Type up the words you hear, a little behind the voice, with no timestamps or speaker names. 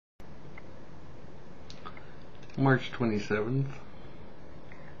March 27th,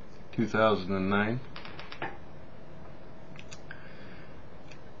 2009.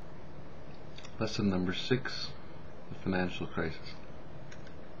 Lesson number 6, the financial crisis.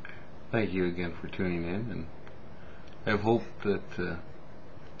 Thank you again for tuning in, and I hope that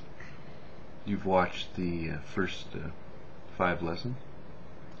you've watched the first 5 lessons.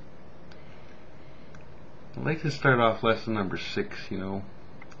 I'd like to start off lesson number 6.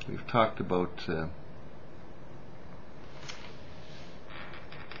 We've talked about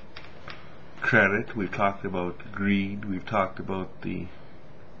credit, we've talked about greed, we've talked about the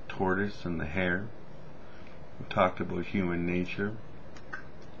tortoise and the hare, we've talked about human nature,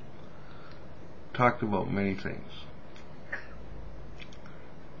 talked about many things.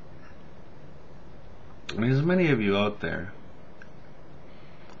 And there's many of you out there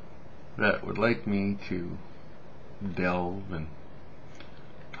that would like me to delve and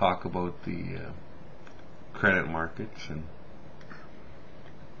talk about the credit markets and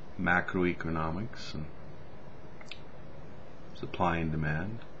macroeconomics and supply and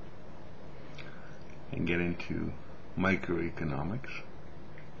demand, and get into microeconomics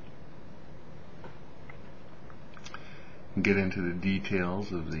and get into the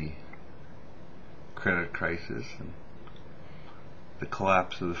details of the credit crisis and the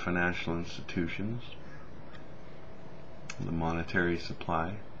collapse of the financial institutions, the monetary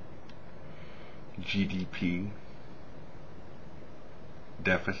supply, GDP,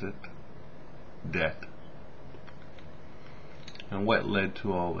 deficit, debt, and what led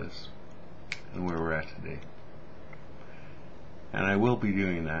to all this and where we're at today. And I will be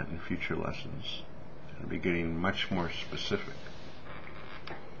doing that in future lessons. I'll be getting much more specific.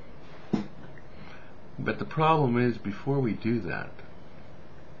 But the problem is, before we do that,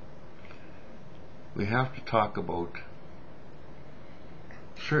 we have to talk about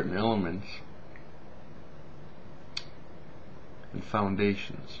certain elements and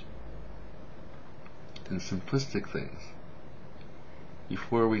foundations and simplistic things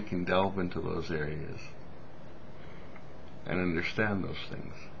before we can delve into those areas and understand those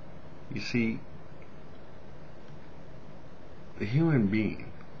things. You see, the human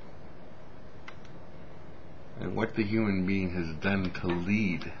being and what the human being has done to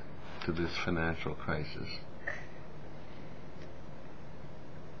lead to this financial crisis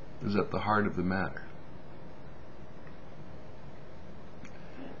is at the heart of the matter.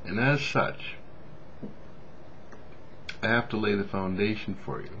 And as such, I have to lay the foundation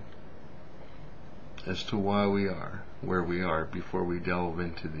for you as to why we are where we are before we delve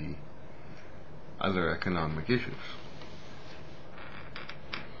into the other economic issues,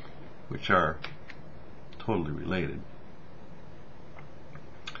 which are totally related,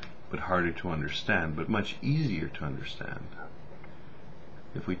 but harder to understand, but much easier to understand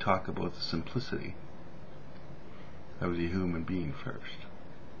if we talk about the simplicity of the human being first.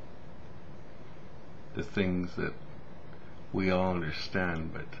 The things that we all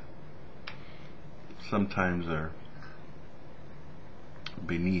understand, but sometimes are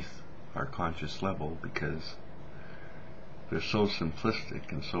beneath our conscious level because they're so simplistic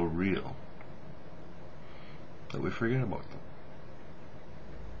and so real that we forget about them.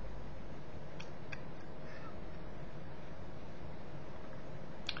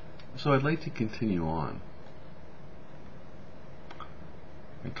 So I'd like to continue on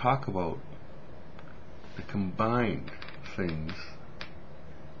and talk about the combined things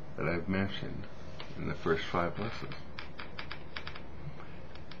that I've mentioned in the first 5 lessons.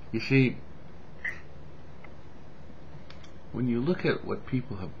 You see, when you look at what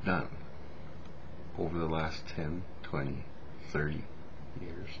people have done over the last 10, 20, 30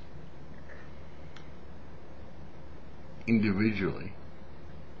 years, individually,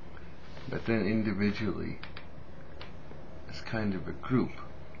 but then individually as kind of a group,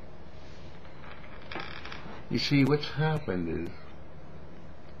 you see, what's happened is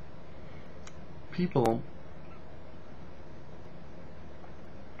people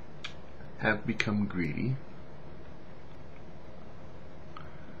have become greedy.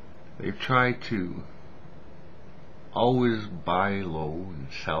 They've tried to always buy low and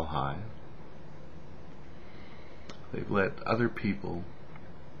sell high. They've let other people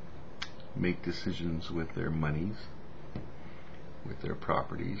make decisions with their monies, with their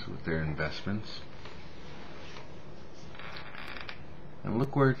properties, with their investments. And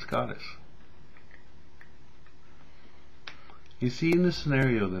look where it's got us. You see, in the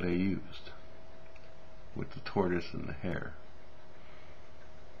scenario that I used with the tortoise and the hare,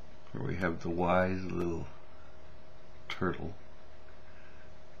 where we have the wise little turtle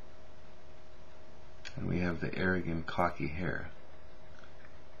and we have the arrogant, cocky hare,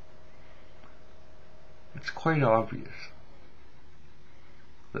 it's quite obvious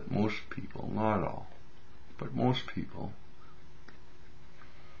that most people, not all, but most people,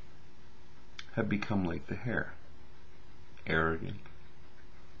 have become like the hare, arrogant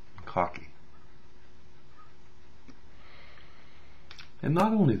and cocky. And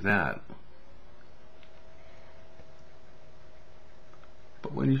not only that,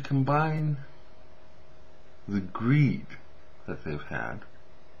 but when you combine the greed that they've had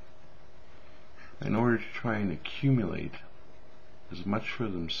in order to try and accumulate as much for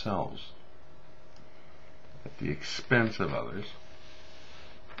themselves at the expense of others,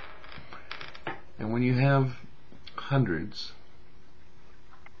 and when you have hundreds,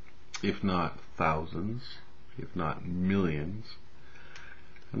 if not thousands, if not millions,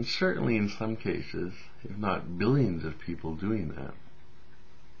 and certainly in some cases, if not billions of people doing that,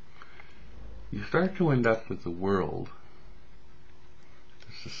 you start to end up with a world,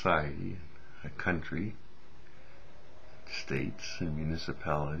 a society, a country, states and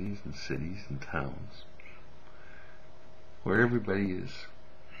municipalities and cities and towns, where everybody is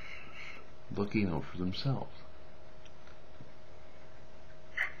looking out for themselves,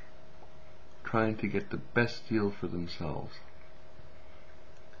 trying to get the best deal for themselves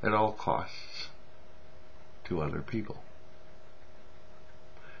at all costs to other people.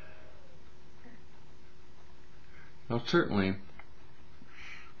 Now certainly,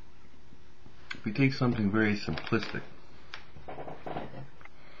 if we take something very simplistic,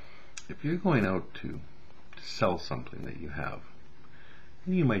 if you're going out to sell something that you have,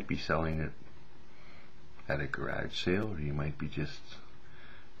 and you might be selling it at a garage sale, or you might be just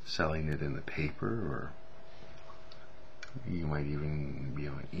selling it in the paper, or you might even be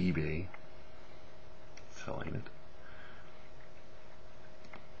on eBay selling it.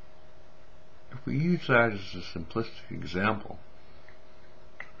 If we use that as a simplistic example,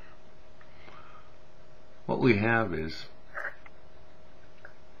 what we have is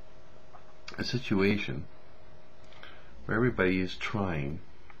a situation where everybody is trying,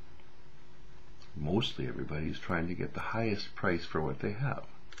 mostly everybody is trying to get the highest price for what they have.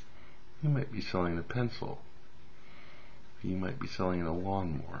 You might be selling a pencil, you might be selling a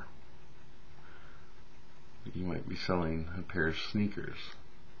lawnmower, you might be selling a pair of sneakers,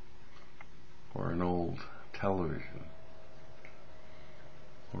 or an old television,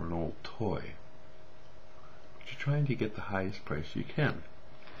 or an old toy. But you're trying to get the highest price you can.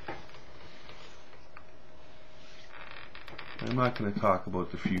 I'm not going to talk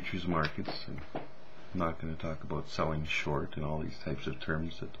about the futures markets, and I'm not going to talk about selling short and all these types of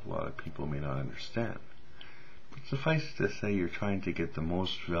terms that a lot of people may not understand. But suffice it to say, you're trying to get the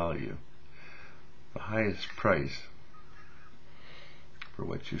most value, the highest price for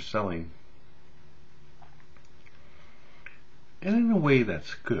what you're selling. And in a way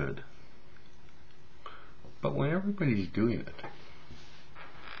that's good. But when everybody's doing it,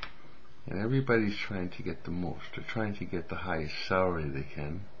 and everybody's trying to get the most, they're trying to get the highest salary they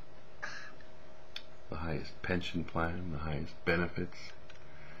can, the highest pension plan, the highest benefits,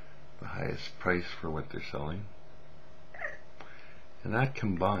 the highest price for what they're selling, and that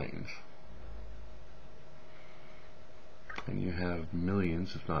combines, and you have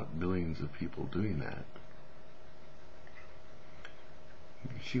millions, if not billions, of people doing that.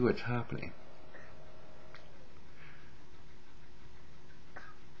 You see what's happening.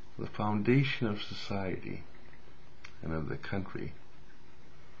 The foundation of society and of the country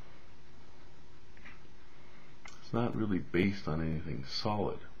is not really based on anything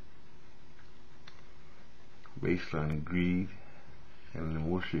solid, based on greed and the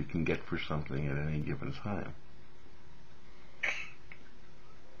most you can get for something at any given time.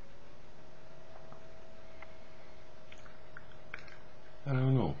 I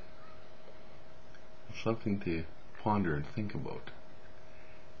don't know. It's something to ponder and think about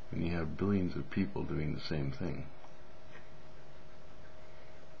when you have billions of people doing the same thing.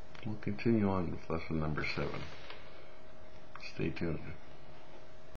 We'll continue on with lesson number 7. Stay tuned.